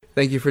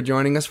Thank you for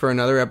joining us for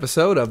another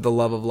episode of the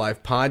Love of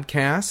Life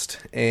podcast.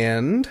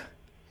 And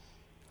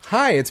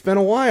hi, it's been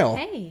a while.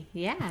 Hey,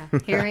 yeah,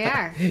 here we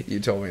are. You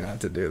told me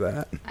not to do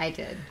that. I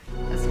did.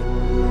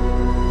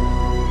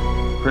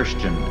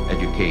 Christian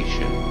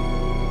education,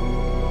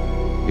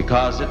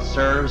 because it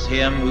serves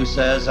him who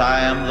says, I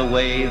am the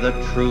way, the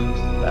truth,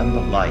 and the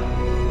light,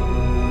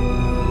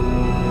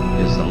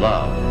 is the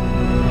love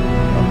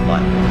of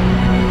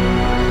life.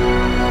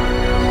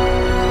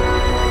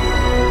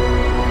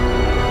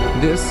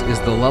 This is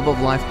the Love of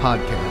Life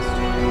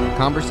podcast,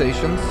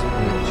 conversations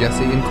with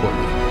Jesse and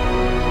Courtney.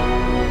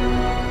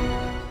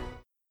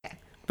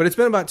 But it's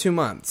been about 2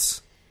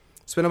 months.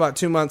 It's been about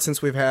 2 months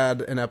since we've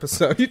had an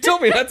episode. You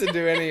told me not to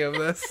do any of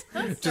this,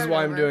 which is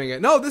why I'm doing it.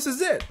 No, this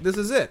is it. This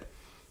is it.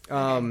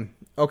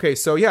 Okay,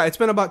 so yeah, it's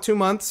been about 2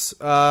 months.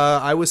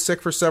 I was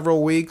sick for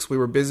several weeks. We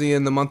were busy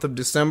in the month of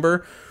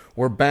December.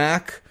 We're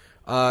back.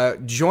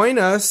 Join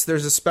us.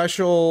 There's a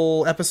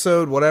special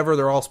episode, whatever.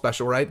 They're all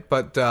special, right?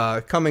 But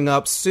coming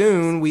up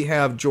soon, we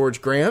have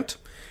George Grant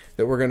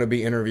that we're going to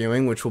be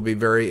interviewing, which will be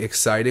very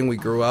exciting.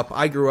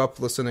 I grew up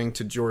listening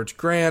to George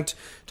Grant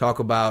talk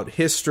about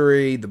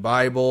history, the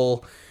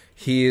Bible.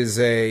 He is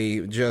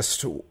a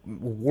just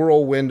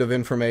whirlwind of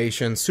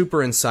information, super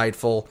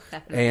insightful,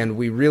 definitely. And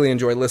we really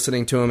enjoy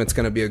listening to him. It's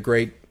going to be a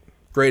great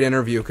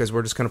interview because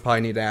we're just going to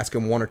probably need to ask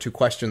him one or two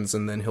questions,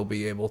 and then he'll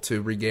be able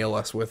to regale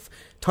us with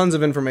tons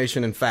of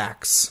information and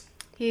facts.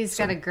 He's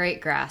got a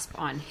great grasp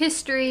on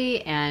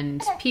history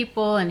and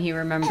people, and he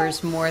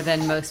remembers more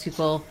than most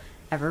people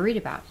ever read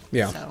about.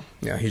 Yeah,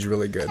 yeah, he's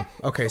really good.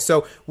 Okay,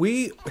 so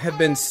we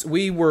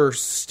were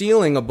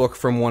stealing a book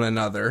from one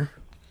another.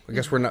 I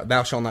guess we're not.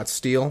 Thou shalt not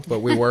steal, but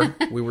we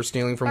were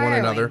stealing from one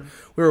another.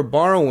 We were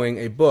borrowing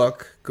a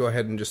book. Go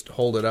ahead and just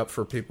hold it up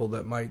for people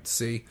that might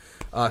see.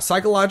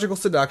 Psychological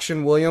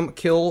Seduction, William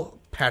Kirk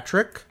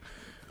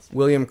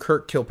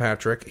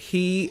Kilpatrick.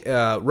 He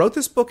wrote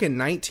this book in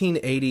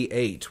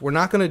 1988. We're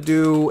not going to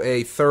do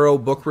a thorough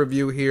book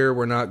review here.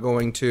 We're not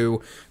going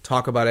to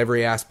talk about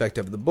every aspect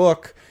of the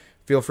book.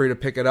 Feel free to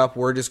pick it up.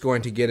 We're just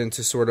going to get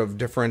into sort of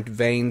different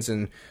veins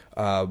and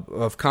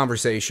of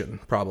conversation,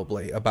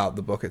 probably, about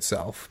the book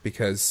itself,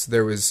 because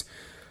there was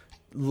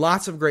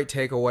lots of great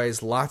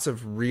takeaways, lots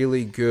of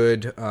really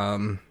good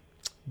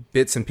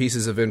bits and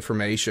pieces of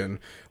information.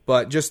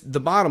 But just the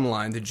bottom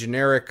line, the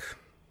generic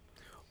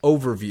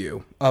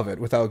overview of it,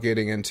 without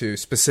getting into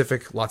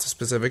lots of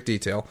specific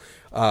detail,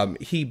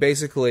 he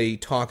basically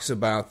talks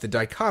about the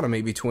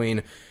dichotomy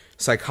between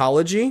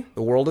psychology,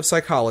 the world of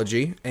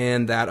psychology,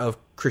 and that of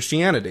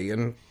Christianity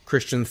and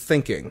Christian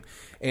thinking.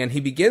 And he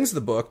begins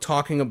the book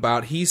talking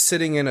about he's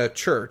sitting in a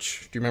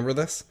church. Do you remember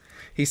this?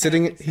 He's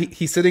sitting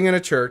in a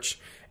church,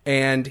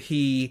 and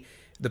the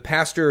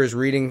pastor is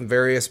reading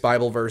various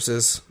Bible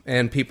verses,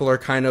 and people are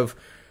kind of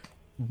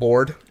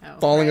bored,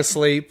 falling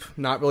asleep,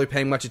 not really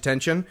paying much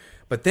attention.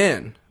 But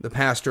then the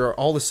pastor,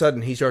 all of a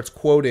sudden, he starts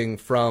quoting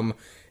from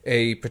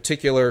a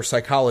particular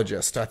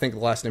psychologist. I think the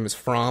last name is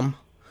Fromm.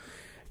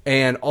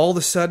 And all of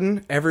a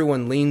sudden,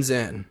 everyone leans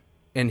in,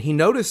 and he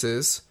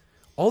notices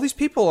all these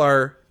people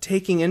are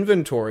taking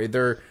inventory.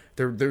 They're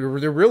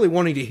really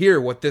wanting to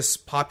hear what this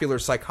popular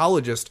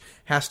psychologist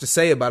has to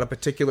say about a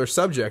particular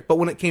subject. But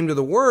when it came to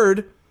the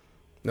word,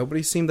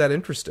 nobody seemed that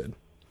interested.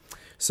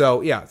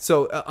 So yeah,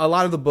 a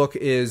lot of the book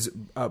is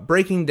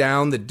breaking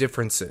down the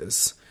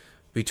differences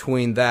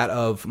between that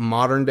of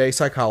modern day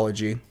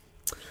psychology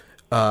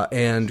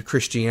and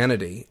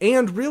Christianity,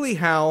 and really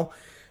how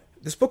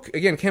this book,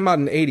 again, came out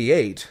in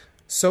 1988,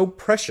 so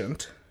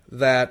prescient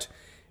that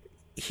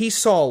he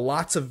saw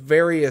lots of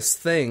various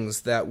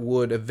things that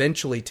would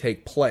eventually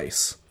take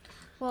place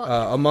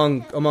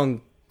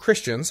among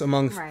Christians,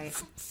 among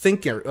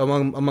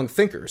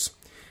thinkers,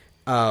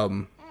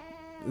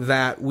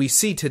 that we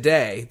see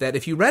today. That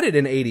if you read it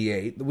in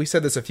 1988, we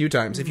said this a few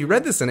times, if you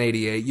read this in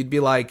 1988, you'd be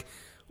like,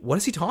 what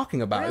is he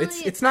talking about? Really?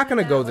 It's not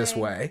going to go this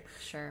way.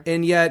 Sure.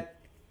 And yet,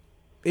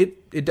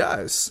 it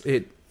does.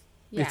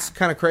 It's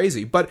kind of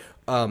crazy. But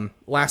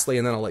lastly,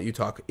 and then I'll let you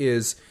talk,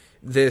 is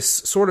this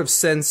sort of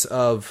sense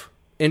of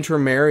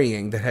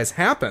intermarrying that has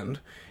happened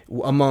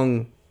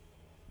among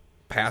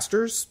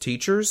pastors,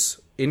 teachers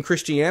in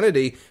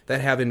Christianity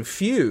that have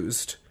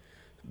infused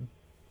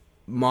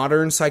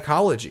modern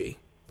psychology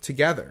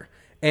together.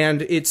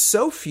 And it's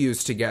so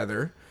fused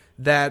together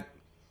that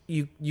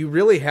you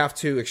really have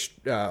to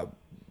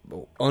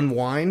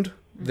unwind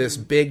this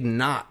big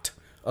knot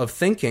of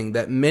thinking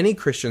that many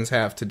Christians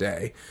have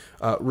today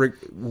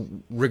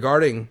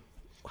regarding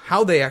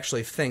how they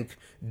actually think.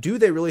 Do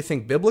they really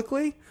think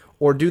biblically,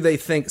 or do they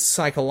think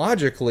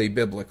psychologically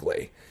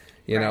biblically?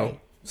 You know?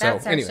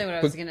 That's so, actually anyway, what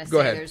I was going to say.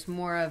 Ahead. There's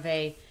more of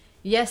the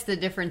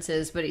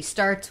differences, but he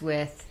starts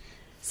with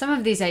some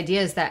of these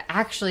ideas that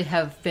actually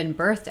have been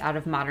birthed out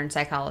of modern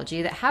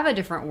psychology, that have a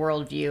different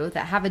worldview,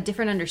 that have a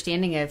different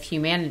understanding of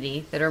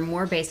humanity, that are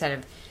more based out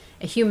of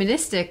a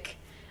humanistic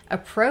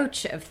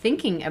approach of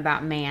thinking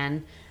about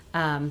man,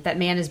 that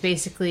man is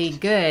basically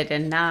good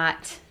and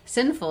not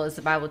sinful, as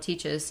the Bible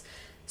teaches.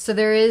 So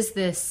there is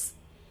this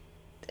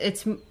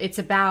it's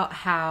about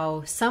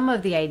how some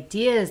of the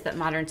ideas that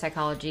modern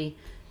psychology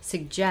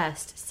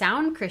suggest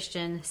sound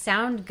Christian,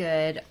 sound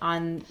good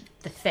on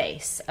the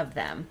face of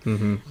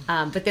them.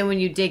 But then when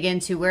you dig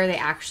into where are they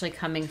actually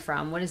coming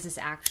from, what is this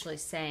actually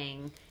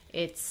saying?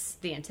 It's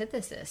the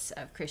antithesis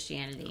of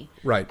Christianity.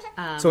 Right.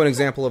 So an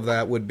example of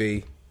that would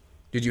be,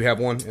 did you have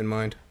one in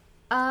mind?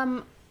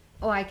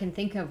 I can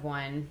think of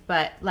one,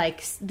 but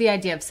like the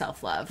idea of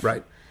self-love.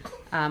 Right.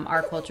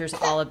 Our culture is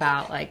all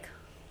about like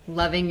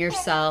loving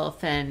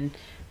yourself, and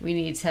we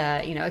need to,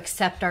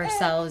 accept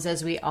ourselves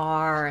as we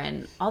are,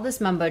 and all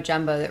this mumbo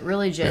jumbo that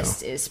really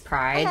just is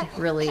pride,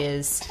 really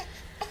is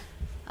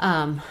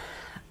an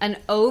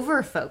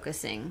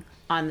over-focusing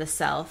on the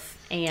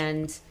self,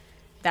 and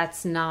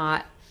that's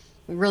not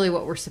really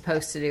what we're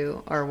supposed to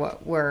do or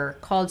what we're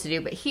called to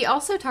do. But he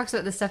also talks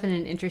about this stuff in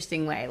an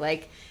interesting way.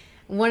 Like,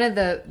 one of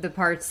the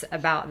parts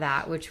about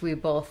that, which we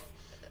both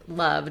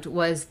loved,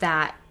 was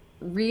that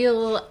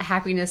real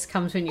happiness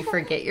comes when you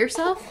forget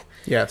yourself.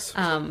 Yes.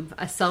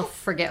 A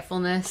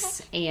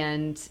self-forgetfulness,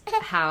 and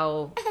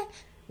how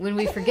when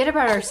we forget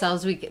about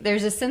ourselves,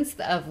 there's a sense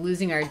of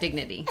losing our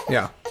dignity.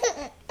 Yeah.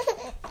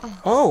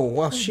 Oh,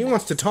 well, she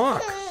wants to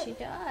talk. She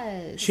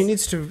does. She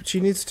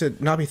needs to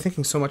not be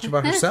thinking so much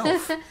about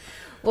herself.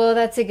 Well,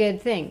 that's a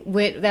good thing.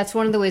 That's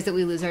one of the ways that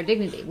we lose our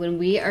dignity. When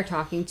we are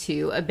talking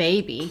to a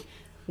baby,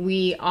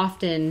 we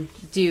often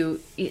do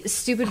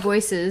stupid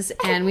voices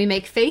and we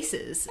make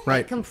faces. Right.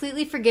 Like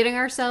completely forgetting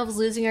ourselves,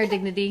 losing our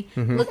dignity,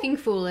 looking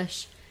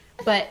foolish.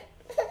 But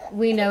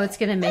we know it's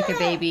going to make a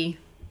baby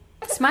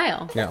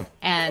smile. Yeah.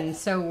 And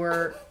so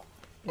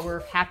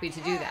we're happy to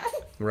do that.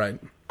 Right.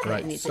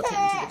 Right. We need to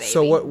tend to the baby.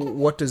 So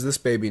what does this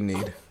baby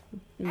need?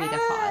 We need to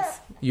pause.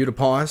 You to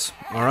pause?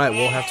 All right,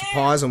 we'll have to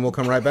pause and we'll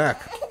come right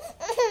back.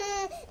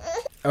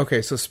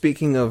 Okay, so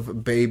speaking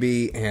of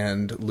baby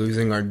and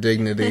losing our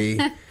dignity,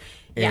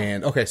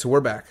 and okay, so we're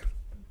back.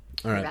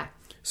 All right. We're back.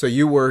 So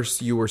you were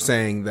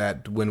saying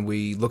that when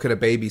we look at a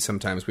baby,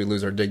 sometimes we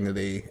lose our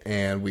dignity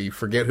and we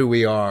forget who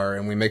we are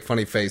and we make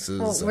funny faces.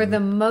 Well, we're the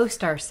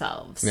most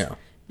ourselves. Yeah.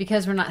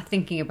 Because we're not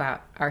thinking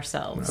about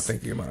ourselves. We're not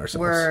thinking about ourselves.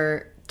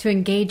 We're to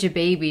engage a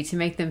baby, to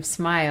make them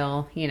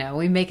smile,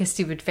 we make a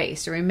stupid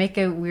face or we make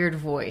a weird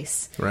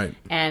voice. Right.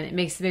 And it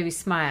makes the baby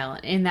smile.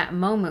 And in that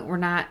moment, we're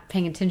not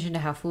paying attention to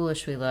how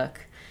foolish we look.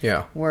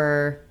 Yeah.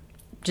 We're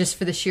just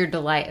for the sheer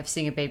delight of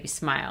seeing a baby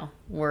smile,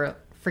 we're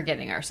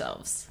forgetting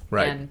ourselves.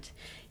 Right. And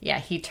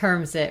he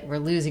terms it, we're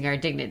losing our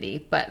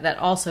dignity. But that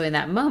also in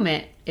that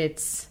moment,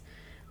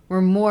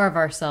 we're more of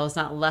ourselves,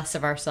 not less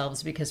of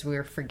ourselves because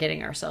we're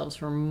forgetting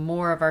ourselves. We're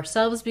more of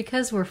ourselves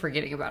because we're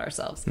forgetting about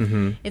ourselves.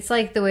 Mm-hmm. It's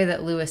like the way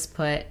that Lewis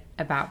put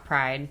about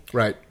pride.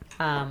 Right.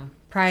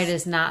 Pride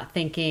is not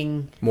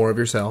thinking... more of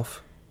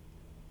yourself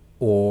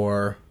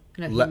or...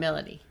 No,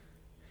 humility.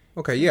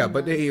 Okay, yeah,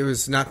 but it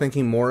was not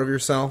thinking more of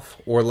yourself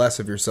or less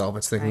of yourself.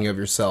 It's thinking Right. of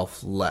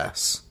yourself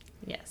less.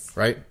 Yes.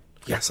 Right?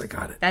 Yes, I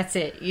got it. That's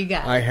it. You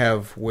got it. I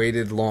have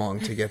waited long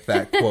to get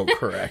that quote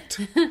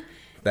correct.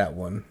 That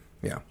one.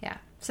 Yeah. Yeah.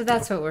 So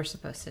that's what we're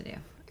supposed to do.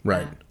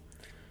 Right.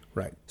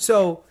 Right.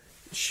 So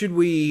should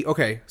we...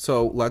 Okay,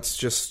 so let's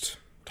just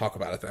talk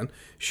about it then.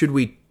 Should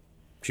we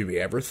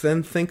ever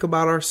then think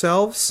about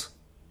ourselves?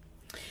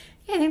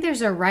 Yeah, I think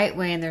there's a right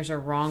way and there's a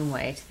wrong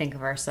way to think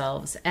of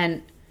ourselves.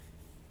 And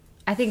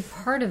I think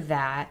part of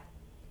that,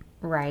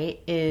 right,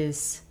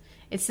 is...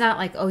 It's not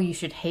like, oh, you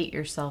should hate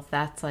yourself.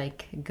 That's,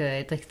 like,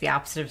 good. Like, the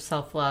opposite of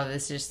self-love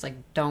is just,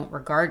 like, don't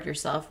regard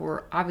yourself.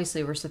 We're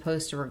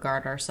supposed to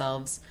regard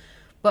ourselves.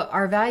 But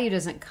our value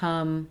doesn't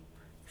come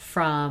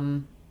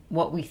from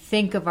what we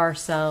think of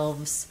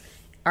ourselves.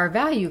 Our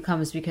value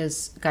comes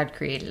because God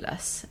created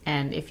us.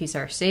 And if He's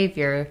our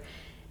Savior,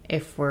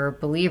 if we're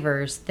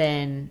believers,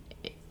 then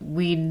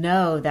we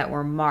know that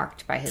we're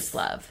marked by His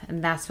love.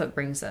 And that's what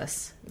brings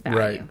us value.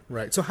 Right,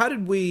 right. So how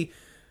did we...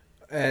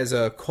 As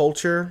a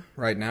culture,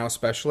 right now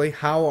especially,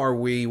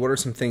 what are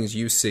some things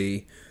you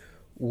see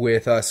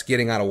with us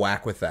getting out of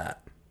whack with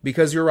that?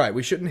 Because you're right,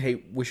 we shouldn't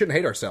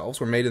hate ourselves.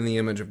 We're made in the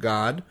image of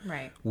God.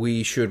 Right.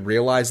 We should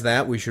realize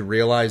that. We should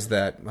realize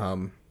that,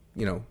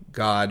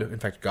 God, in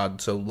fact,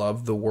 God so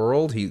loved the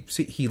world.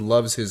 He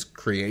loves His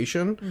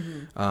creation.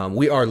 Mm-hmm.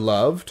 We are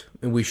loved,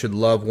 and we should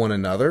love one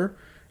another.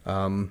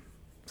 1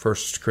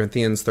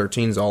 Corinthians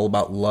 13 is all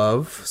about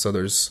love. So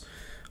there's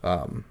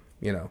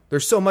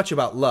so much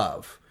about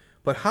love.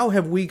 But how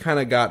have we kind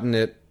of gotten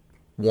it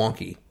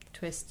wonky?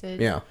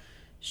 Twisted? Yeah.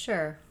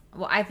 Sure.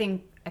 Well, I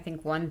think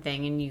one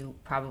thing, and you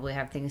probably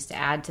have things to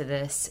add to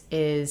this,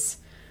 is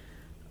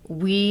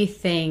we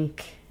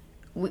think...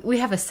 We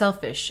have a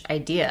selfish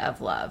idea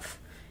of love.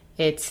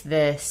 It's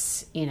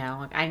this,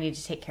 like I need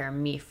to take care of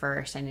me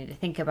first. I need to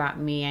think about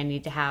me. I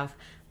need to have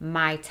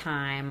my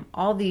time.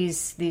 All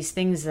these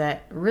things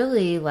that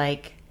really,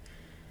 like,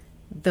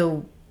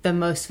 the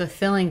most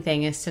fulfilling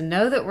thing is to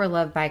know that we're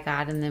loved by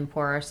God and then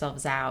pour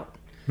ourselves out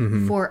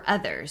for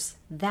others.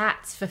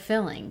 That's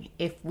fulfilling.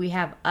 If we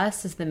have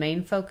us as the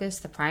main focus,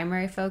 the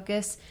primary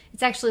focus,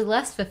 it's actually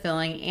less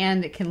fulfilling,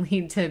 and it can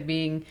lead to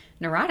being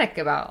neurotic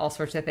about all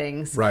sorts of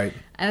things. Right.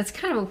 And it's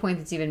kind of a point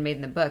that's even made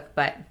in the book,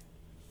 but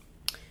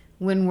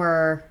when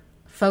we're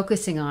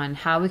focusing on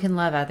how we can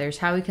love others,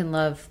 how we can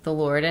love the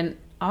Lord, and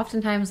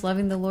oftentimes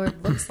loving the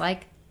Lord looks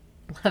like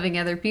loving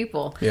other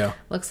people. Yeah.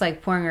 Looks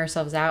like pouring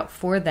ourselves out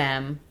for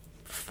them,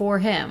 for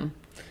Him.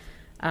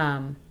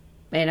 In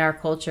our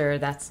culture,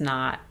 that's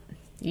not,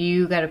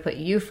 you got to put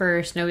you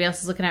first. Nobody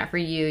else is looking out for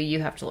you. You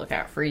have to look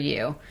out for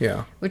you.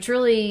 Yeah. Which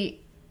really,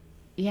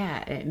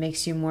 it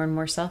makes you more and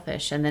more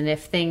selfish. And then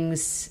if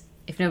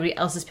nobody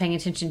else is paying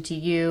attention to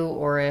you,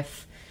 or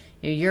if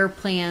your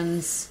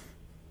plans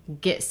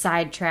get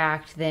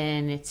sidetracked,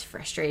 then it's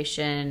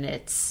frustration,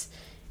 it's,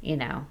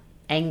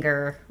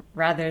 anger,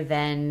 rather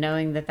than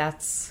knowing that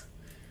that's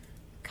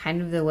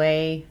kind of the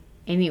way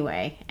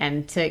anyway,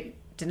 and to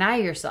deny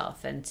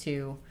yourself and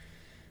to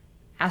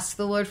ask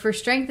the Lord for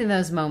strength in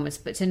those moments,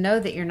 but to know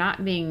that you're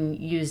not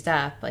being used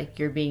up, like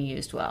you're being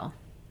used well.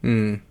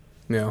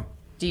 Yeah.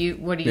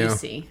 What do you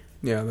see?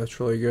 Yeah, that's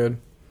really good.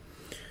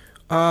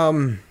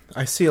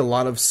 I see a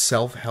lot of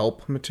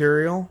self-help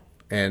material,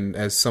 and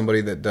as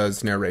somebody that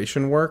does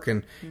narration work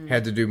and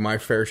had to do my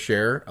fair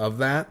share of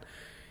that,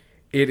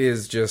 it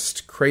is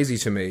just crazy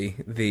to me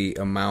the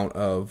amount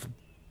of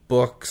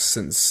books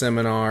and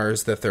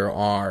seminars that there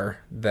are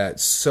that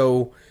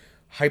so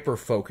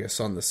hyper-focus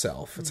on the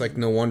self. It's like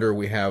no wonder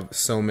we have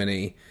so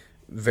many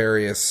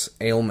various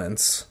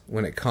ailments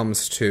when it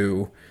comes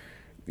to,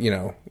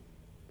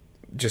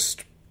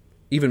 just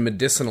even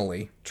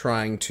medicinally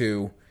trying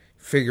to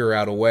figure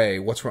out a way,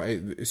 what's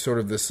wrong, sort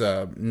of this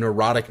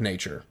neurotic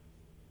nature,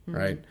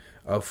 right,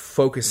 of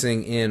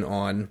focusing in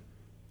on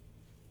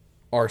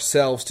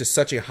ourselves to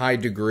such a high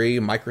degree,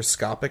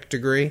 microscopic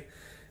degree,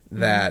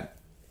 that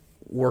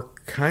we're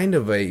kind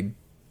of a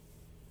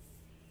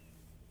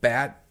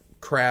bat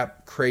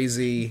crap,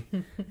 crazy,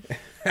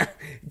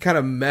 kind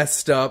of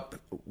messed up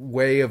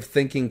way of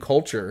thinking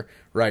culture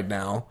right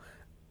now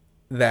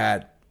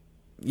that,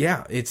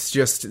 it's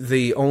just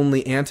the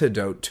only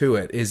antidote to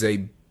it is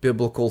a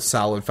biblical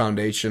solid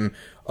foundation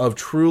of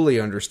truly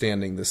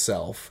understanding the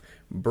self,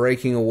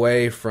 breaking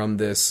away from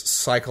this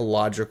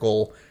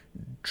psychological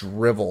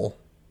drivel,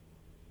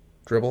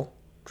 that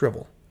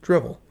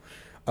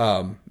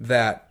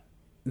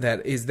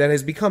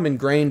has become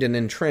ingrained and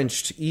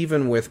entrenched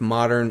even with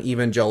modern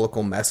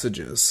evangelical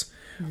messages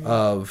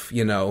of,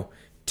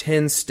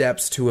 10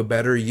 steps to a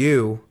better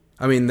you.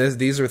 I mean,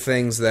 these are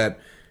things that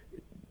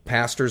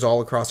pastors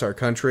all across our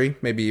country,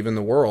 maybe even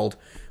the world,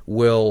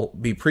 will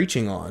be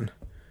preaching on.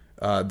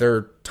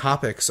 Their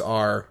topics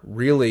are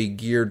really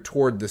geared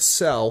toward the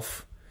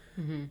self,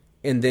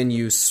 and then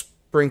you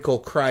sprinkle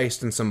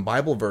Christ and some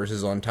Bible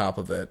verses on top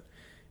of it,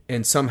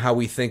 and somehow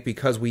we think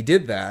because we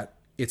did that,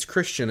 it's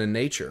Christian in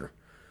nature.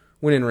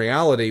 When in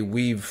reality,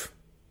 we've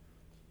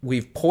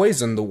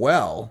poisoned the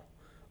well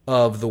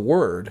of the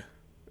Word,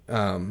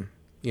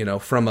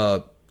 from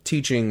a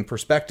teaching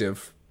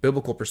perspective,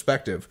 biblical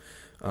perspective,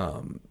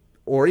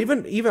 or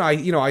even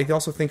I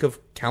also think of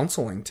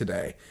counseling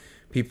today.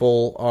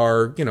 People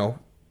are,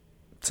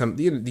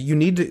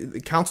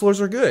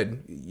 counselors are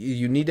good.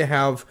 You need to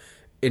have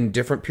in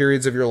different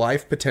periods of your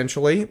life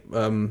potentially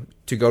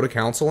to go to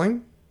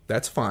counseling.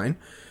 That's fine,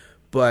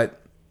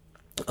 but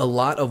a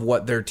lot of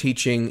what they're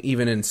teaching,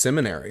 even in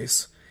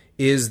seminaries,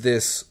 is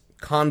this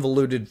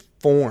convoluted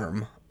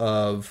form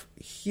of,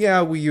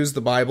 we use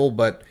the Bible,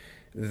 but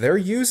they're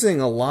using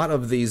a lot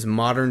of these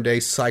modern-day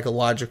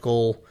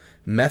psychological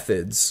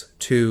methods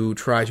to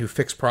try to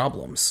fix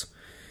problems.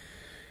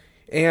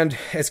 And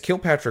as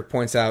Kilpatrick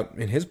points out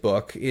in his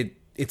book,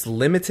 it's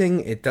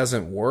limiting, it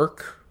doesn't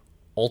work,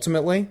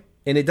 ultimately,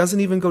 and it doesn't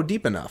even go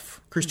deep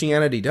enough.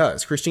 Christianity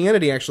does.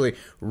 Christianity actually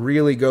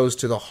really goes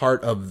to the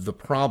heart of the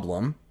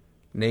problem,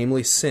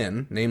 namely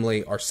sin,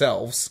 namely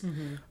ourselves,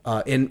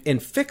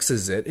 and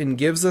fixes it and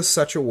gives us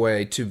such a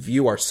way to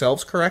view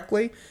ourselves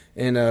correctly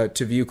and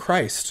to view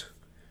Christ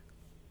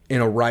in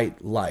a right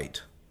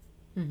light.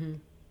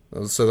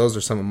 So those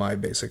are some of my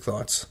basic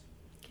thoughts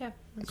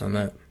on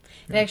that.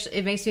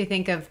 It makes me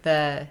think of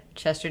the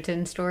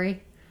Chesterton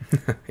story.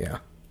 Yeah.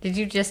 Did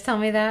you just tell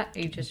me that?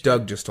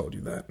 Doug just told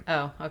you that.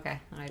 Oh, okay.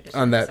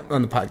 On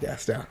the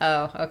podcast, yeah.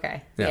 Oh,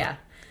 okay. Yeah.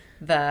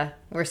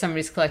 Where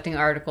somebody's collecting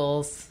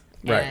articles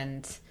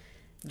and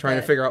trying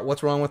to figure out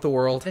what's wrong with the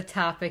world. The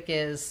topic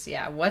is,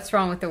 what's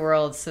wrong with the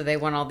world? So they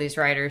want all these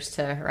writers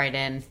to write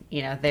in,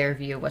 their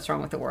view of what's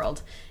wrong with the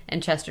world.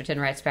 And Chesterton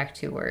writes back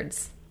 2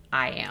 words: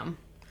 I am.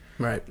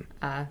 Right.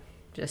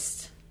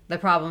 Just the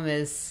problem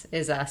is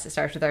us. It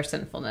starts with our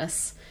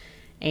sinfulness.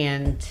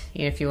 And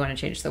if you want to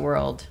change the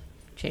world,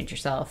 change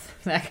yourself,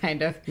 that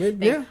kind of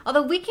thing. Yeah.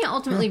 Although we can't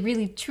ultimately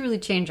really truly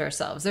change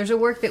ourselves. There's a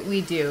work that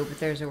we do, but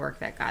there's a work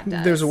that God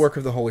does. There's a work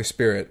of the Holy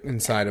Spirit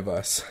inside of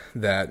us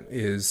that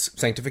is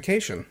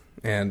sanctification.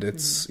 And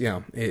it's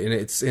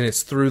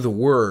it's through the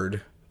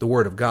Word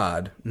of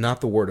God,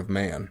 not the word of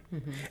man.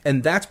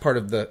 And that's part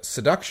of the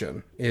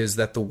seduction, is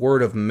that the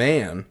word of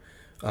man,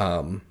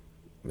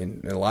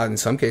 in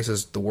some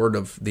cases, the word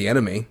of the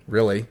enemy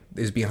really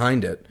is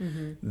behind it.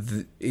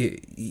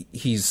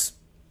 He's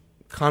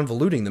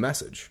convoluting the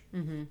message.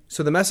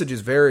 So the message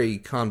is very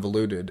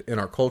convoluted in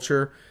our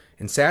culture,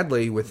 and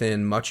sadly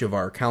within much of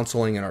our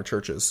counseling in our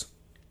churches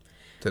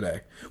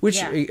today.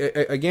 Which,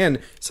 again,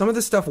 some of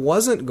this stuff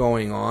wasn't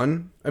going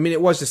on. I mean,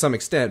 it was to some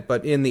extent,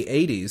 but in the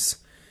 80s,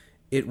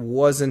 it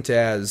wasn't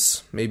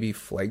as maybe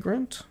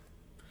flagrant.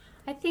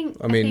 I think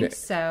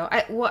so.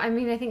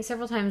 I think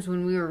several times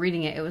when we were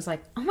reading it, it was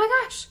like, oh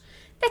my gosh,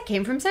 that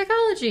came from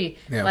psychology.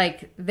 Yeah.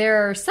 Like,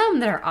 there are some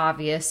that are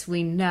obvious,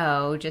 we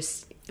know,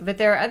 but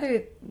there are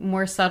other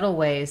more subtle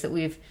ways that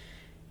we've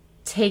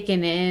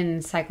taken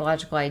in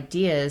psychological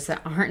ideas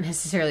that aren't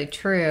necessarily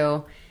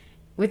true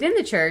within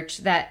the church,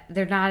 that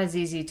they're not as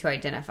easy to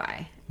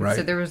identify. Right.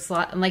 So there was a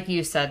lot, and like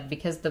you said,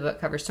 because the book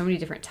covers so many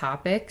different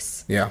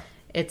topics,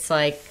 it's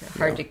like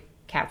hard to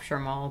capture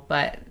them all,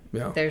 but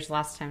there's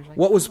lots of times like,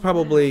 what was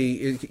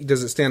probably,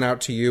 does it stand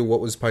out to you, what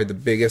was probably the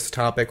biggest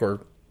topic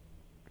or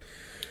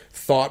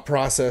thought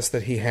process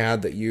that he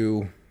had that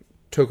you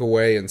took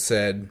away and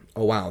said,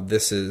 oh wow,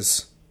 this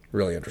is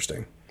really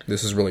interesting,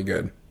 this is really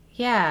good?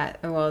 Yeah,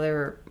 well, there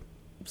were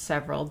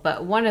several,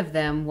 but one of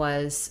them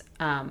was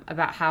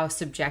about how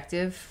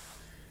subjective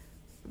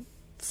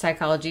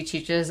psychology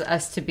teaches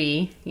us to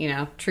be.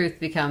 Truth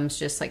becomes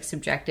just like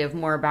subjective,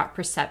 more about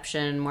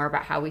perception, more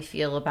about how we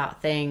feel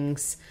about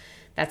things.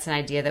 That's an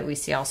idea that we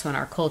see also in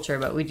our culture,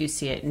 but we do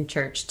see it in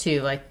church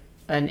too, like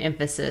an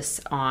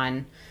emphasis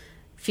on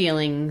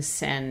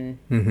feelings and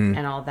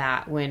all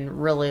that, when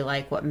really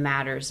like what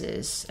matters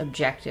is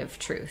objective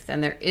truth.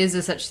 And there is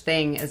a such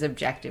thing as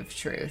objective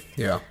truth.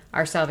 Yeah.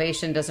 Our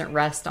salvation doesn't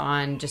rest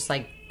on just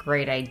like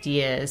great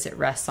ideas. It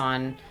rests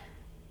on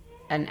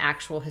an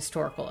actual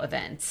historical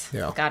event.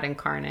 Yeah. God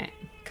incarnate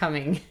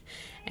coming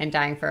and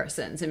dying for our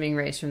sins and being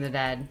raised from the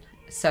dead.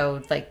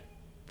 So like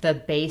the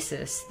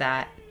basis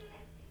that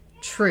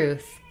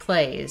truth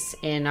plays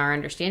in our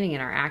understanding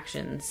and our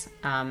actions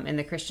in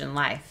the Christian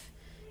life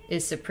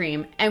is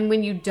supreme. And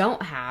when you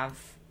don't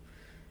have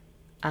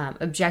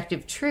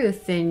objective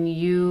truth, then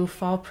you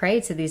fall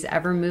prey to these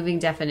ever-moving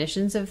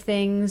definitions of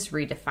things,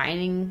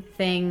 redefining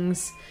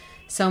things.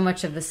 So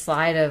much of the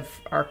slide of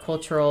our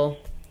cultural...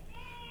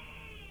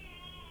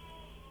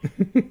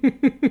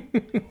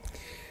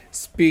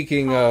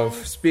 Speaking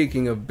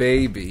of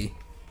baby,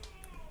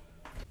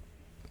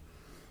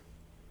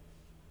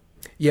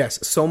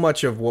 yes, so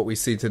much of what we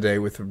see today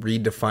with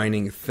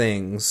redefining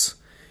things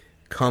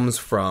comes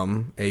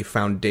from a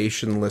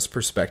foundationless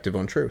perspective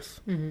on truth.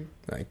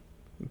 Like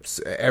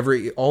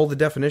all the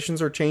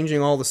definitions are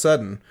changing all of a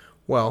sudden.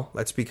 Well,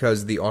 that's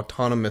because the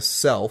autonomous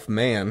self,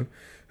 man,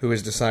 who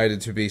has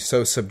decided to be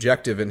so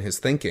subjective in his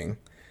thinking,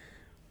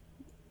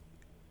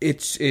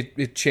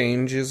 it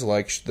changes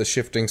like the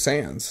shifting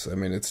sands. I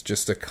mean, it's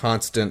just a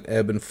constant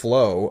ebb and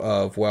flow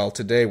of, well,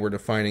 today we're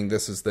defining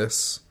this as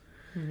this.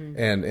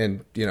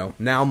 And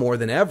now more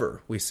than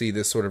ever, we see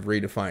this sort of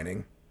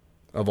redefining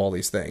of all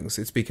these things.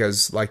 It's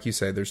because, like you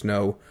say, there's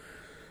no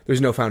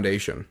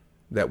foundation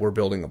that we're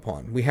building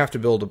upon. We have to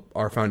build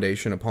our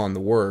foundation upon the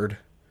Word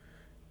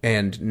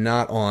and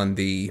not on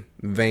the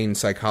vain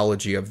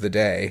psychology of the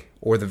day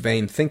or the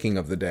vain thinking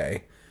of the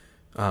day.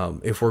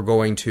 If we're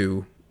going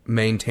to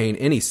maintain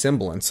any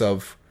semblance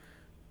of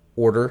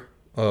order,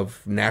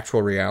 of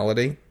natural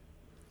reality.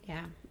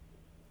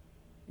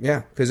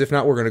 Yeah, because if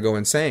not, we're going to go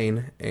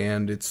insane,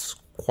 and it's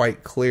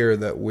quite clear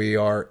that we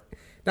are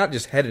not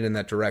just headed in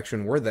that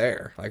direction, we're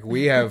there. Like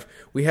we have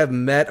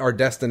met our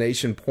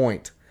destination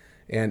point,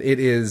 and it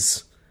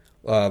is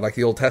like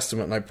the Old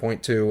Testament, and I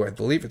point to, I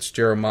believe it's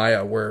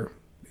Jeremiah, where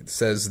it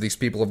says these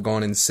people have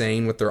gone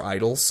insane with their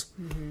idols.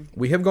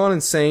 We have gone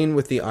insane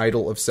with the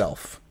idol of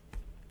self.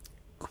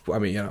 I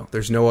mean,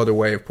 there's no other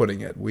way of putting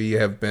it. We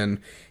have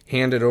been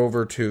handed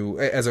over to,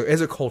 as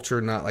a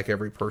culture, not like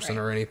every person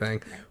or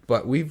anything,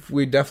 but we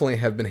definitely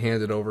have been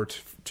handed over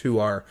to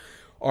our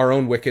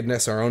own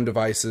wickedness, our own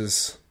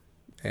devices.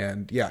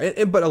 And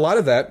but a lot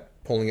of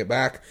that, pulling it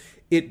back,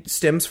 it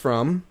stems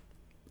from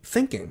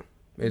thinking.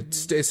 It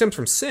stems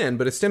from sin,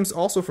 but it stems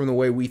also from the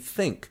way we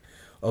think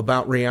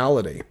about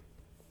reality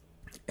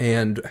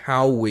and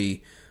how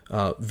we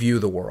view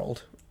the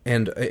world.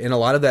 And a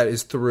lot of that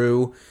is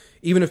through,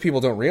 even if people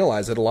don't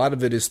realize it, a lot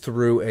of it is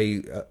through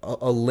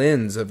a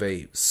lens of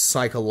a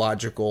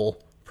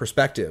psychological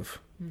perspective.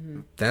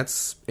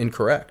 That's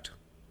incorrect.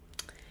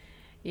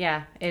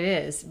 Yeah, it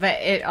is. But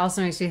it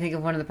also makes me think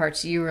of one of the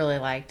parts you really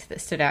liked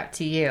that stood out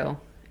to you.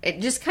 It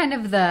just kind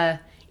of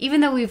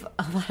even though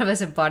a lot of us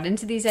have bought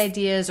into these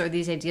ideas, or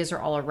these ideas are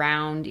all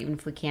around, even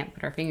if we can't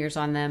put our fingers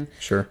on them.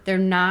 Sure. They're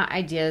not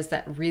ideas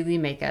that really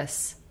make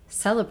us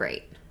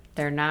celebrate.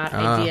 They're not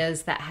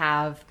ideas that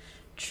have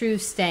true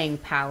staying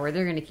power.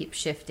 They're going to keep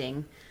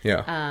shifting.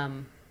 Yeah.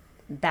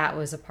 That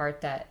was a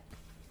part that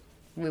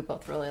we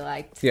both really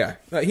liked. Yeah.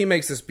 He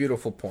makes this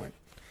beautiful point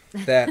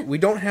that we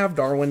don't have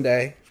Darwin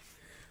Day.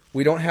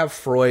 We don't have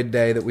Freud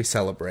Day that we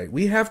celebrate.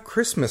 We have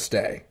Christmas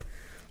Day.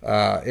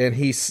 And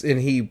he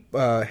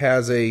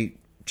has a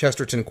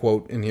Chesterton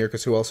quote in here,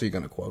 because who else are you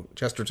going to quote?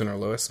 Chesterton or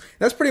Lewis?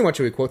 That's pretty much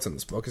who he quotes in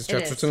this book, is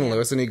Chesterton and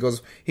Lewis, and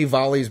he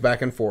volleys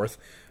back and forth.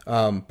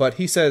 But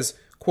he says,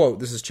 quote,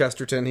 this is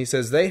Chesterton, he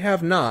says, "They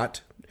have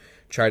not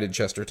chided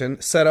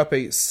Chesterton, set up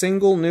a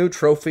single new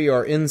trophy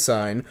or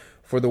ensign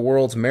for the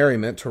world's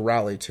merriment to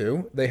rally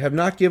to. They have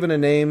not given a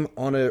name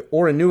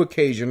or a new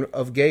occasion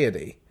of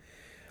gaiety.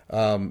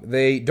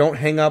 They don't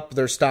hang up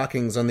their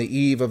stockings on the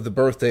eve of the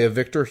birthday of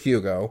Victor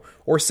Hugo,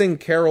 or sing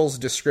carols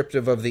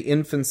descriptive of the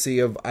infancy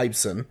of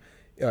Ibsen,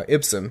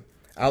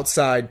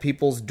 outside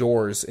people's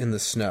doors in the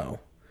snow.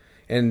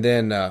 And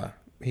then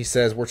he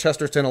says, were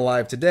Chesterton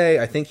alive today,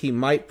 I think he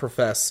might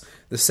profess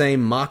the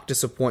same mock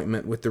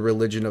disappointment with the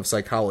religion of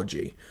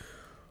psychology.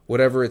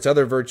 Whatever its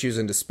other virtues,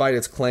 and despite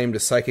its claim to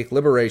psychic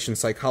liberation,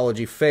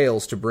 psychology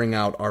fails to bring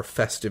out our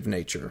festive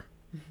nature.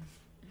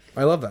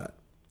 I love that.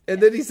 And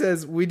then he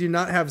says, we do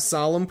not have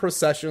solemn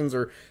processions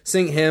or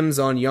sing hymns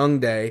on Young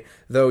Day,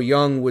 though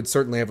Young would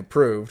certainly have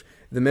approved.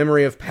 The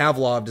memory of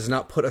Pavlov does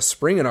not put a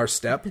spring in our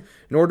step,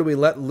 nor do we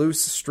let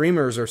loose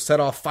streamers or set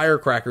off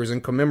firecrackers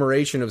in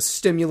commemoration of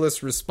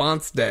Stimulus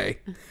Response Day.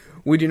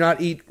 We do not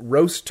eat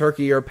roast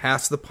turkey or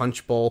pass the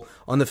punch bowl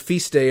on the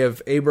feast day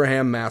of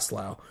Abraham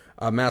Maslow,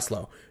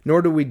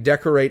 nor do we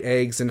decorate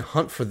eggs and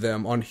hunt for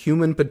them on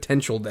Human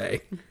Potential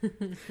Day.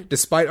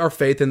 Despite our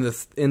faith in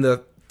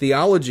the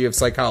theology of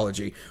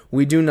psychology,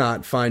 we do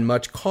not find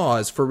much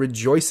cause for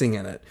rejoicing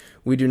in it.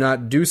 We do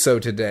not do so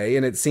today,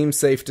 and it seems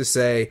safe to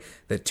say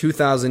that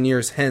 2,000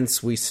 years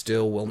hence we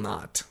still will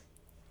not.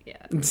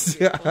 Yeah.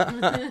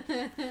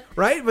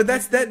 Right? But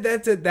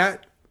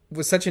that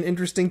was such an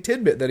interesting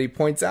tidbit that he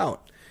points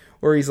out,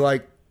 where he's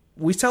like,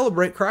 we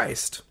celebrate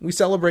Christ. We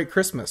celebrate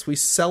Christmas. We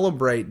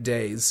celebrate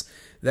days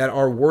that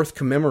are worth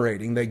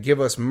commemorating, that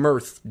give us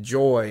mirth,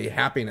 joy,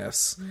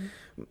 happiness. Mm-hmm.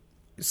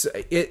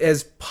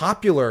 As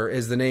popular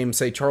as the name,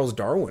 say, Charles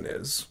Darwin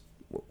is,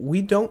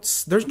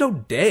 there's no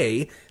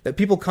day that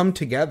people come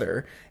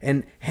together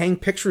and hang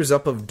pictures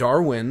up of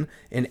Darwin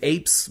and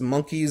apes,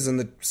 monkeys, and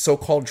the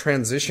so-called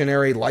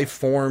transitionary life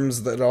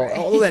forms, that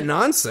all that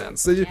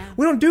nonsense. We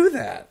don't do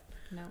that.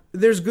 No.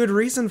 There's good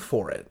reason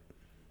for it.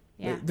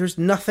 Yeah. There's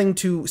nothing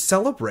to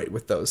celebrate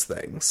with those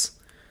things.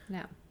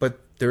 No. But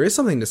there is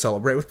something to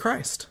celebrate with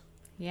Christ.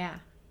 Yeah,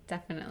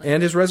 definitely.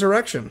 And his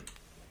resurrection.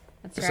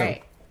 That's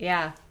right.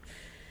 Yeah.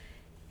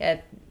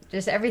 Yeah,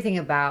 just everything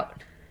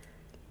about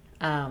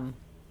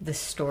the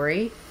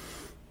story.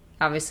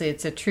 Obviously,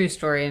 it's a true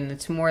story, and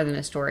it's more than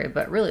a story,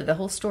 but really the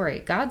whole story,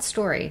 God's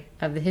story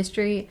of the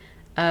history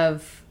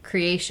of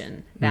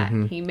creation, that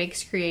he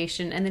makes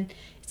creation, and then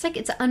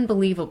it's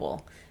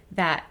unbelievable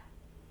that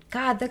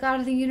God, the God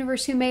of the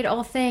universe who made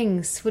all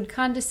things, would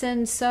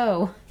condescend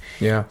send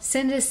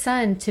his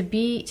son to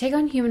take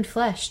on human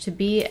flesh, to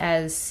be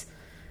as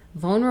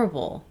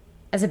vulnerable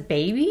as a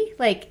baby.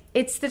 Like,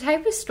 it's the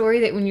type of story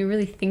that when you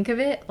really think of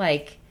it,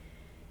 like,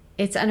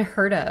 it's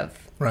unheard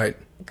of. Right.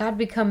 God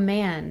become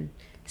man.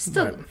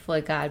 Still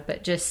fully God,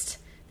 but just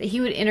that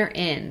he would enter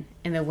in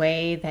the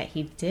way that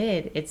he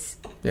did. It's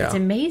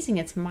amazing.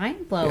 It's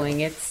mind-blowing.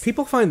 Yeah.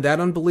 People find that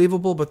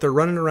unbelievable, but they're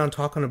running around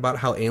talking about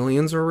how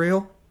aliens are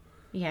real.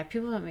 Yeah,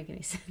 people don't make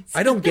any sense.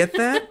 I don't get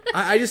that.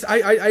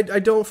 I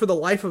don't, for the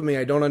life of me,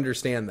 I don't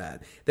understand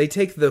that. They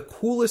take the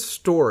coolest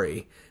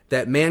story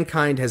that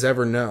mankind has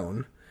ever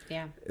known,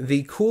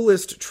 the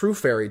coolest true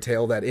fairy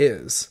tale that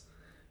has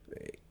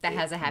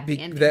a happy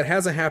ending. That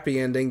has a happy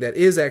ending, that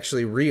is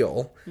actually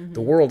real. Mm-hmm.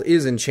 The world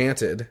is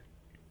enchanted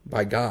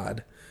by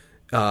God.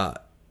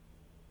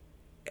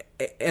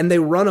 And they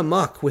run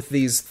amok with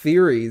these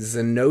theories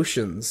and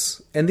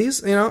notions. And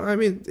these,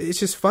 it's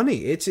just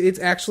funny. It's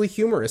actually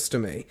humorous to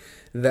me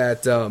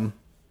that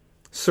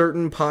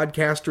certain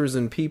podcasters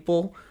and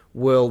people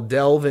will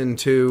delve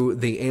into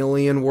the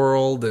alien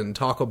world and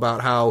talk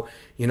about how,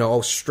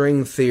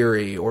 string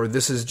theory, or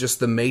this is just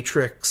the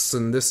Matrix,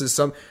 and this is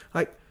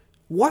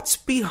what's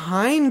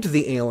behind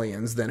the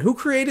aliens then? Who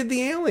created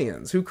the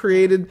aliens? Who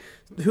created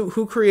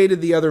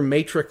the other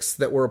Matrix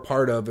that we're a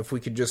part of, if we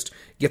could just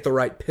get the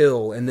right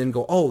pill and then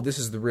go, oh, this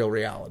is the real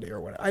reality or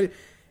whatever.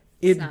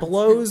 It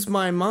blows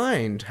my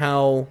mind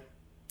how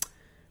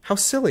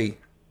silly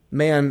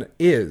man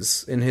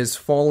is in his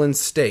fallen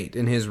state,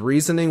 in his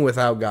reasoning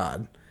without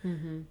God.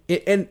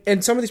 Mm-hmm.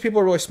 And some of these people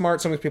are really smart,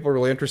 some of these people are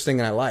really interesting,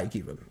 and I like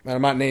even. And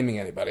I'm not naming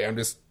anybody. I'm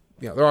just,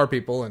 there are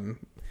people, and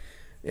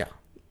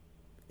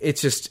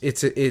it's just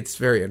it's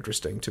very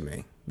interesting to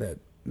me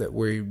that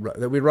we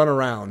run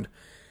around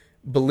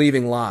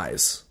believing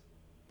lies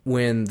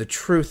when the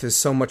truth is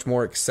so much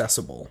more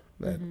accessible.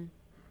 That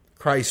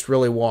Christ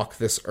really walked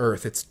this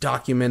earth. It's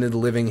documented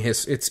living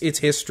it's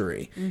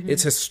history. Mm-hmm.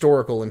 It's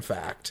historical, in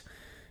fact.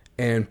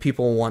 And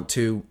people want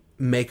to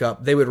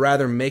they would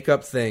rather make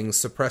up things,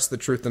 suppress the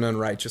truth and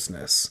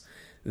unrighteousness,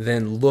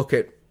 than look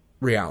at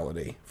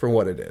reality for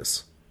what it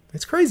is.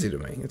 It's crazy to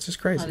me. It's just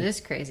crazy. Well, it is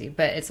crazy,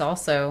 but it's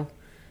also,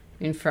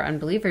 for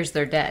unbelievers,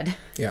 they're dead.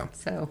 Yeah.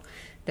 So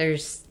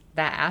there's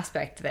that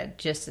aspect that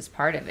just is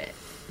part of it.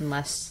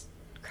 Unless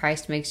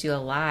Christ makes you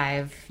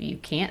alive, you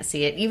can't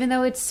see it, even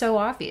though it's so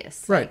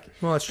obvious. Right.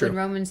 Well, that's true. When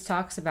Romans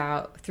talks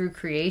about through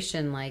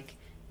creation,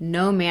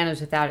 no man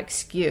is without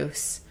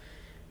excuse.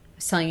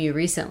 was telling you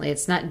recently,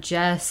 it's not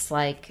just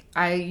like,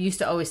 I used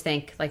to always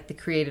think like the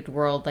created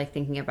world, like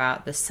thinking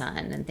about the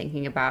sun and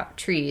thinking about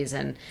trees,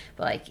 and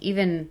but like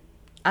even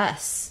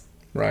us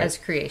as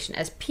creation,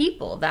 as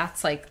people,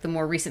 that's like the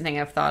more recent thing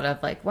I've thought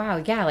of. Like, wow,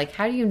 yeah, like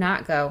how do you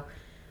not go,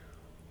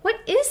 what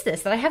is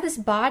this? That I have this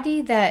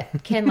body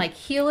that can like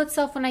heal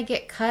itself when I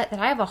get cut, that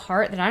I have a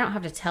heart that I don't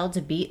have to tell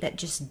to beat, that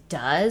just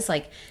does,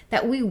 like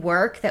that we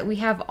work, that we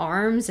have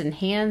arms and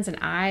hands and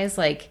eyes,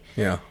 like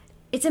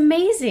it's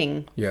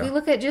amazing. We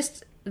look at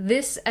just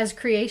this as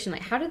creation,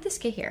 like how did this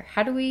get here?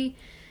 How do we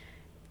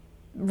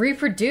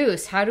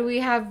reproduce? How do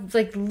we have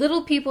like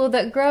little people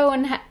that grow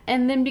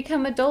and then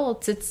become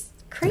adults? It's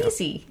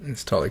crazy.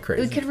 It's totally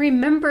crazy. We could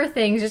remember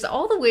things, just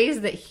all the ways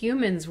that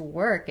humans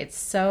work. It's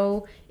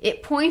so,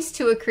 it points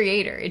to a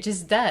creator. It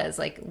just does.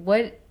 Like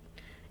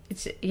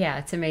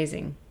it's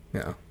amazing.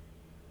 Yeah.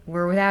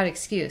 We're without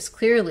excuse.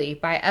 Clearly,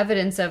 by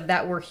evidence of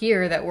that we're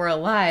here, that we're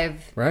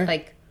alive. Right.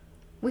 Like,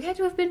 we had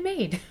to have been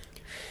made.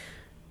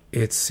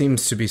 It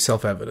seems to be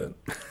self-evident.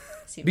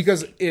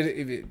 Because it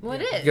is.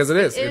 Because it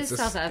is. It's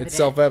self-evident. It's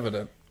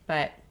self-evident.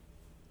 But,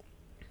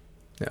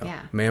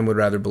 yeah. Man would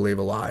rather believe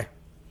a lie.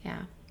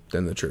 Yeah.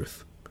 Than the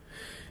truth.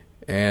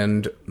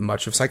 And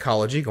much of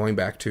psychology, going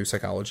back to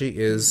psychology,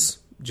 is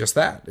just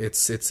that.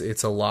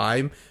 It's a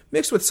lie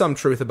mixed with some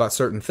truth about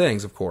certain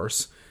things, of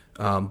course.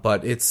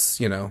 But it's,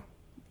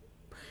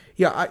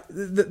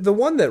 the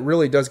one that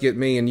really does get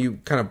me, and you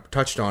kind of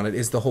touched on it,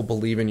 is the whole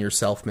believe in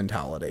yourself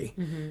mentality.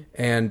 Mm-hmm.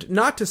 And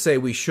not to say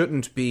we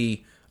shouldn't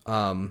be,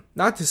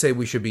 not to say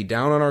we should be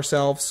down on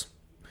ourselves,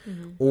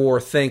 or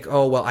think,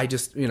 oh, well, I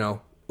just,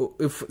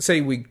 if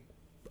say we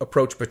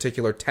approach a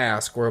particular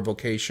task or a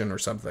vocation or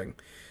something,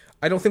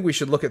 I don't think we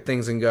should look at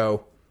things and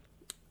go,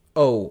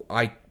 oh,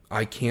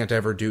 I can't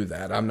ever do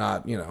that. I'm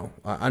not,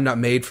 I'm not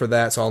made for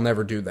that, so I'll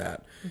never do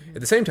that. Mm-hmm.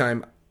 At the same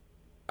time,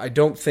 I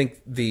don't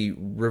think the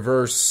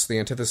reverse, the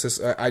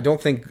antithesis, I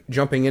don't think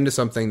jumping into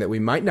something that we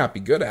might not be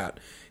good at,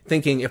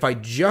 thinking if I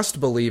just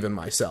believe in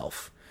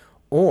myself,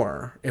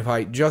 or if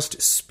I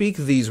just speak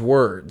these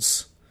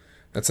words.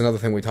 That's another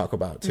thing we talk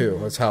about, too.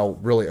 That's how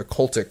really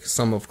occultic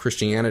some of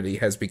Christianity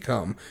has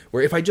become.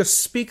 Where if I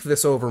just speak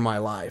this over my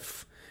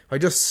life, if I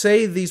just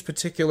say these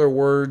particular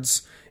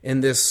words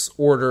in this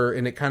order,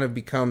 and it kind of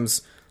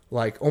becomes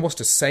like almost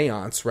a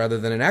seance rather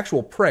than an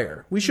actual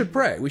prayer. We should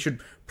pray. We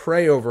should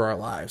pray over our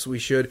lives. We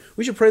should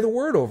pray the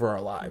word over our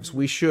lives.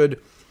 We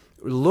should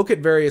look at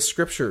various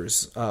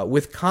scriptures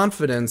with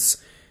confidence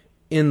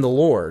in the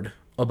Lord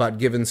about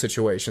given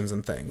situations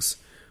and things.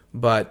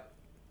 But,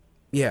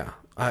 yeah.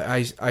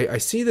 I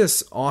see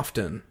this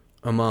often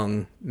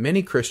among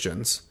many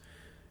Christians.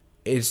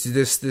 It's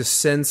this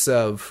sense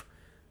of,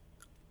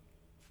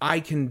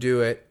 I can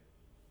do it,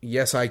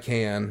 yes I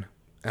can,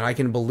 and I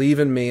can believe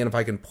in me, and if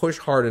I can push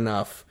hard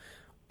enough,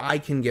 I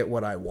can get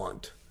what I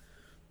want.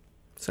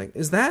 It's like,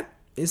 is that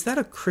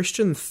a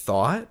Christian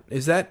thought?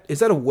 Is that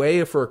a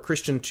way for a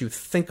Christian to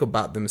think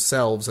about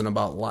themselves and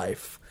about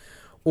life?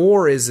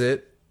 Or is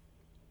it,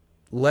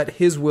 let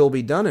His will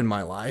be done in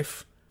my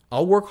life,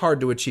 I'll work hard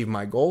to achieve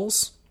my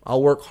goals.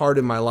 I'll work hard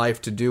in my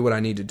life to do what I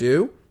need to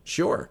do.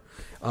 Sure.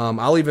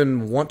 I'll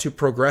even want to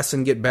progress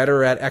and get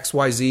better at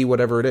XYZ,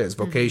 whatever it is.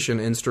 Vocation,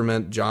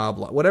 instrument, job,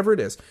 whatever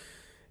it is.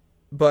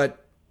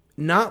 But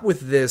not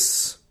with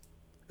this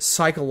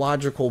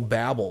psychological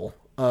babble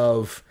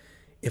of,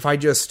 if I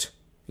just,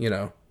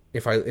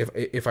 if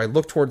I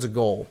look towards a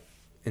goal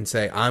and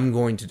say, I'm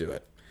going to do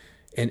it.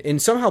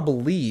 And somehow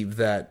believe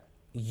that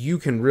you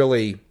can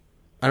really,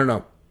 I don't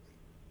know.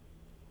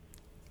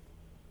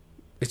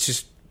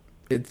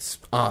 It's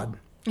odd.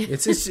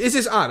 It's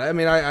just odd. I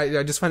mean,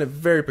 I just find it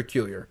very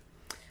peculiar.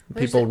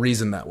 People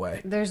reason that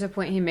way. There's a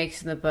point he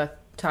makes in the book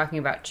talking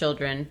about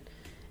children,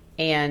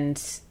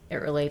 and it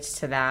relates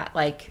to that.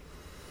 Like,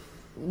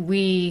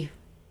 the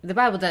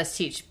Bible does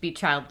teach be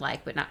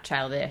childlike, but not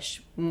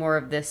childish. More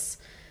of this,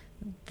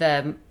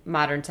 the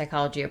modern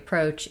psychology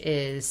approach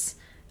is,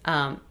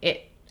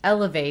 it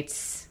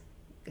elevates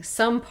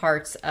some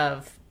parts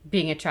of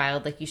being a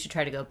child. Like, you should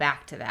try to go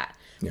back to that.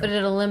 Yeah. But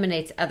it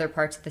eliminates other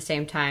parts at the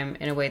same time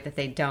in a way that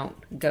they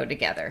don't go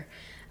together.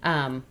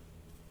 And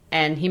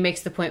he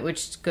makes the point,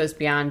 which goes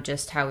beyond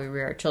just how we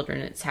rear our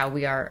children. It's how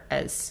we are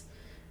as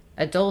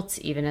adults,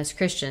 even as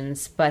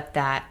Christians, but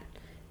that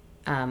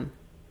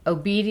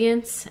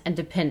obedience and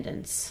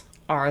dependence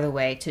are the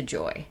way to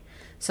joy.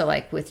 So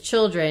like with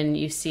children,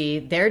 you see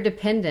their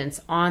dependence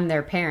on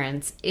their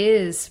parents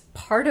is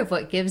part of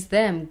what gives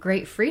them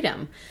great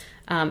freedom.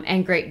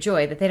 And great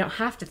joy, that they don't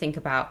have to think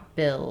about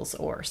bills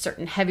or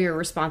certain heavier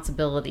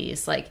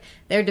responsibilities. Like,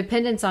 their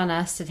dependence on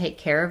us to take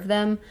care of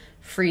them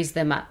frees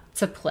them up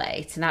to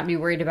play, to not be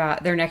worried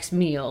about their next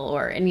meal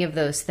or any of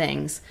those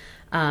things.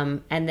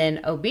 And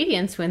then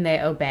obedience, when they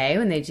obey,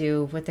 when they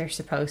do what they're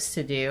supposed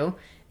to do,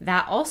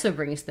 that also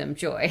brings them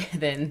joy.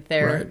 Then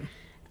they're,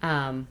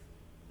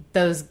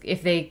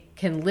 if they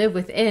can live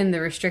within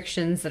the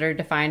restrictions that are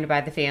defined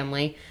by the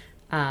family,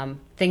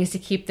 things to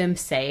keep them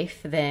safe,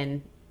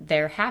 then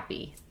they're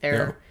happy.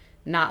 They're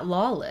not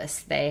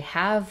lawless. They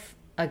have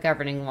a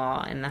governing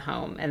law in the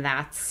home, and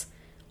that's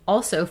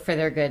also for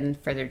their good and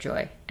for their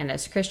joy. And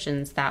as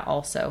Christians, that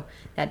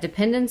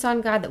dependence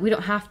on God, that we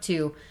don't have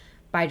to,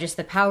 by just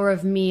the power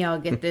of me, I'll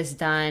get this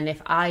done.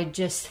 If I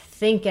just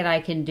think it,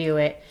 I can do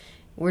it.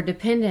 We're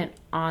dependent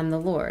on the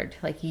Lord.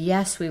 Like,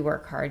 yes, we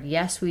work hard.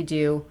 Yes, we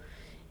do.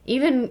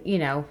 Even,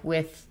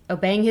 with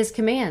obeying his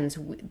commands,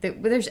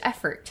 there's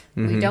effort.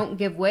 We don't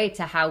give way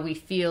to how we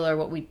feel or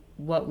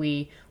what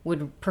we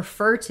would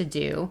prefer to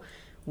do.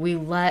 We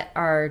let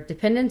our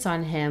dependence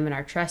on him and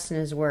our trust in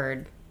his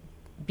word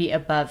be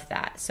above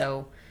that.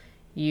 So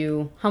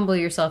you humble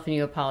yourself and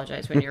you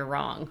apologize when you're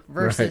wrong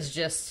versus Right.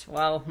 just,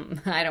 well,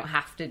 I don't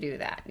have to do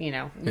that.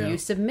 You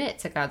submit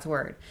to God's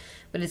word,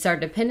 but it's our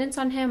dependence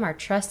on him, our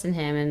trust in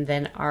him, and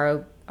then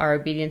our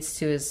obedience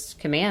to his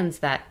commands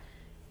that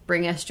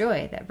bring us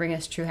joy, that bring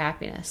us true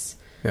happiness.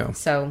 Yeah.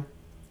 So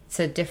it's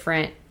a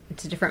different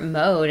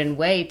mode and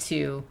way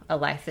to a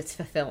life that's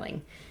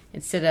fulfilling,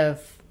 instead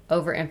of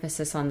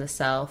overemphasis on the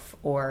self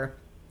or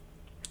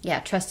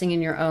trusting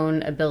in your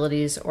own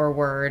abilities or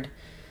word.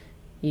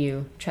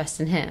 You trust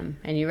in him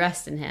and you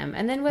rest in him.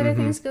 And then whether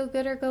things go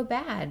good or go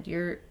bad,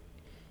 you're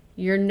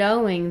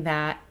knowing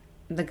that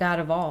the God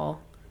of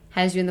all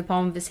has you in the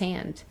palm of his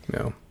hand.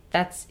 No.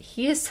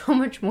 He is so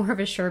much more of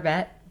a sure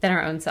bet than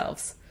our own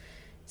selves.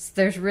 So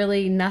there's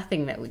really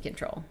nothing that we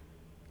control.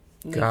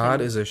 God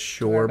is a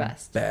sure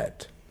best.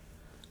 bet.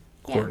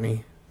 Yeah.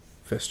 Courtney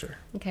Pfister.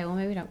 Okay, well,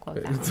 maybe don't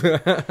quote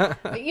that one.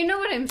 But you know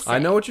what I'm saying. I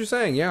know what you're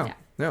saying, yeah.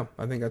 No,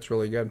 I think that's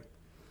really good.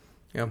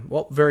 Yeah,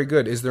 well, very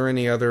good. Is there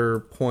any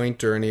other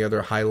point or any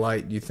other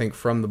highlight you think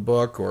from the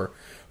book or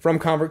from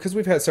because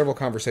we've had several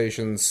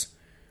conversations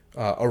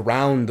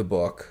around the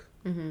book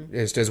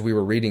just as we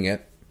were reading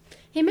it.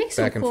 He makes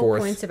some back and cool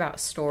forth. points about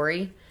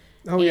story.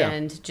 Oh, yeah.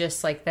 And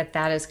just like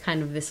that is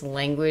kind of this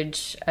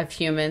language of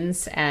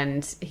humans.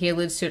 And he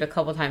alludes to it a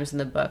couple times in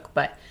the book.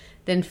 But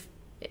then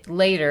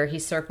later he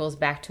circles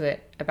back to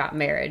it about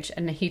marriage.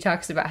 And he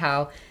talks about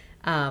how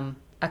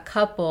a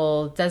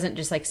couple doesn't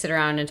just like sit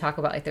around and talk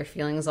about like their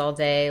feelings all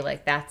day.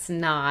 Like that's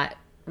not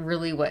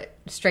really what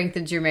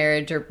strengthens your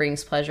marriage or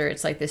brings pleasure.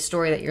 It's like this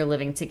story that you're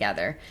living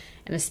together.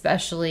 And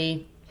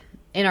especially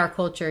in our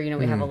culture,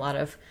 we have a lot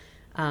of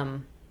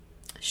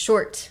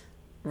short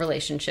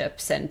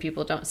relationships and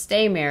people don't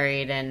stay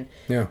married. And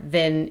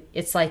then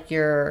it's like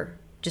you're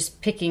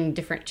just picking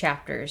different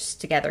chapters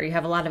together. You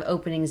have a lot of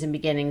openings and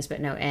beginnings,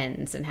 but no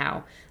ends. And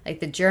how like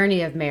the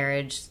journey of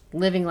marriage,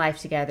 living life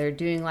together,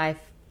 doing life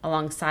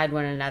alongside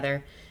one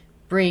another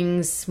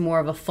brings more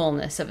of a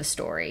fullness of a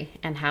story,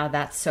 and how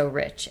that's so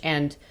rich,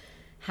 and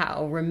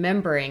how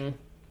remembering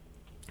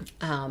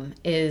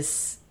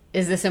is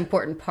this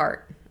important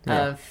part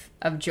of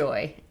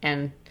joy,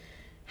 and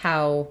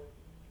how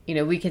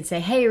we can say,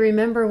 hey,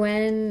 remember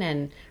when,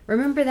 and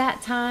remember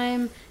that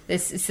time.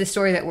 This is the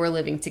story that we're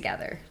living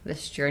together,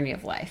 this journey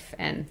of life.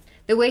 And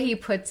the way he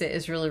puts it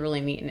is really,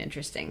 really neat and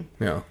interesting.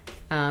 Yeah.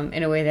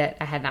 In a way that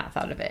I had not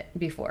thought of it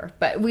before.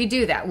 But we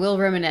do that. We'll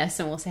reminisce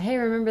and we'll say, hey,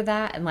 remember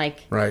that? And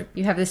like,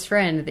 you have this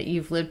friend that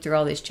you've lived through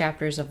all these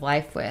chapters of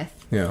life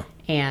with. Yeah.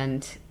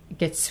 And it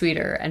gets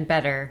sweeter and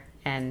better.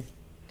 And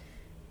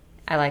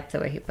I like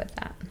the way he put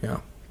that. Yeah.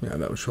 Yeah,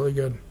 that was really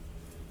good.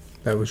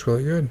 That was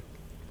really good.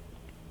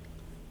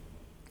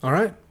 All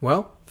right.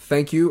 Well,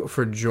 thank you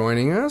for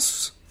joining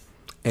us.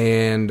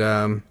 And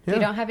if you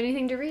don't have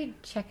anything to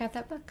read, check out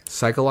that book.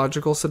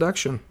 Psychological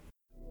Seduction.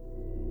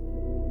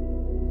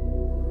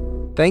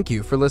 Thank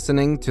you for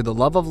listening to the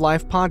Love of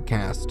Life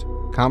podcast,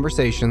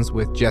 Conversations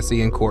with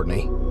Jesse and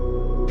Courtney.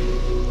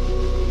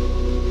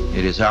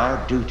 It is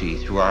our duty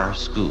through our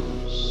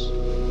schools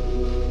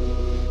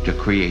to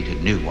create a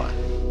new one,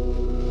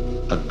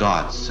 a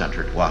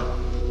God-centered one.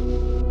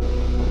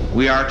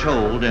 We are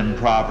told in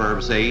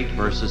Proverbs 8,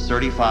 verses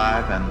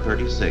 35 and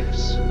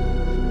 36,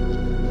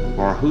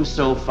 for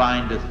whoso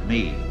findeth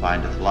me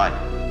findeth life,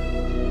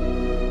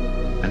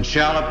 and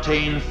shall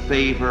obtain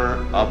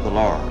favor of the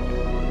Lord.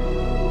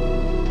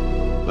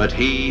 But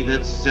he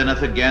that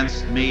sinneth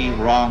against me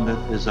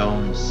wrongeth his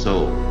own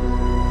soul.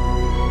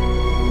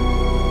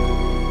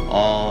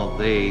 All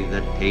they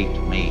that hate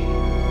me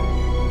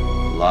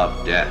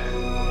love death.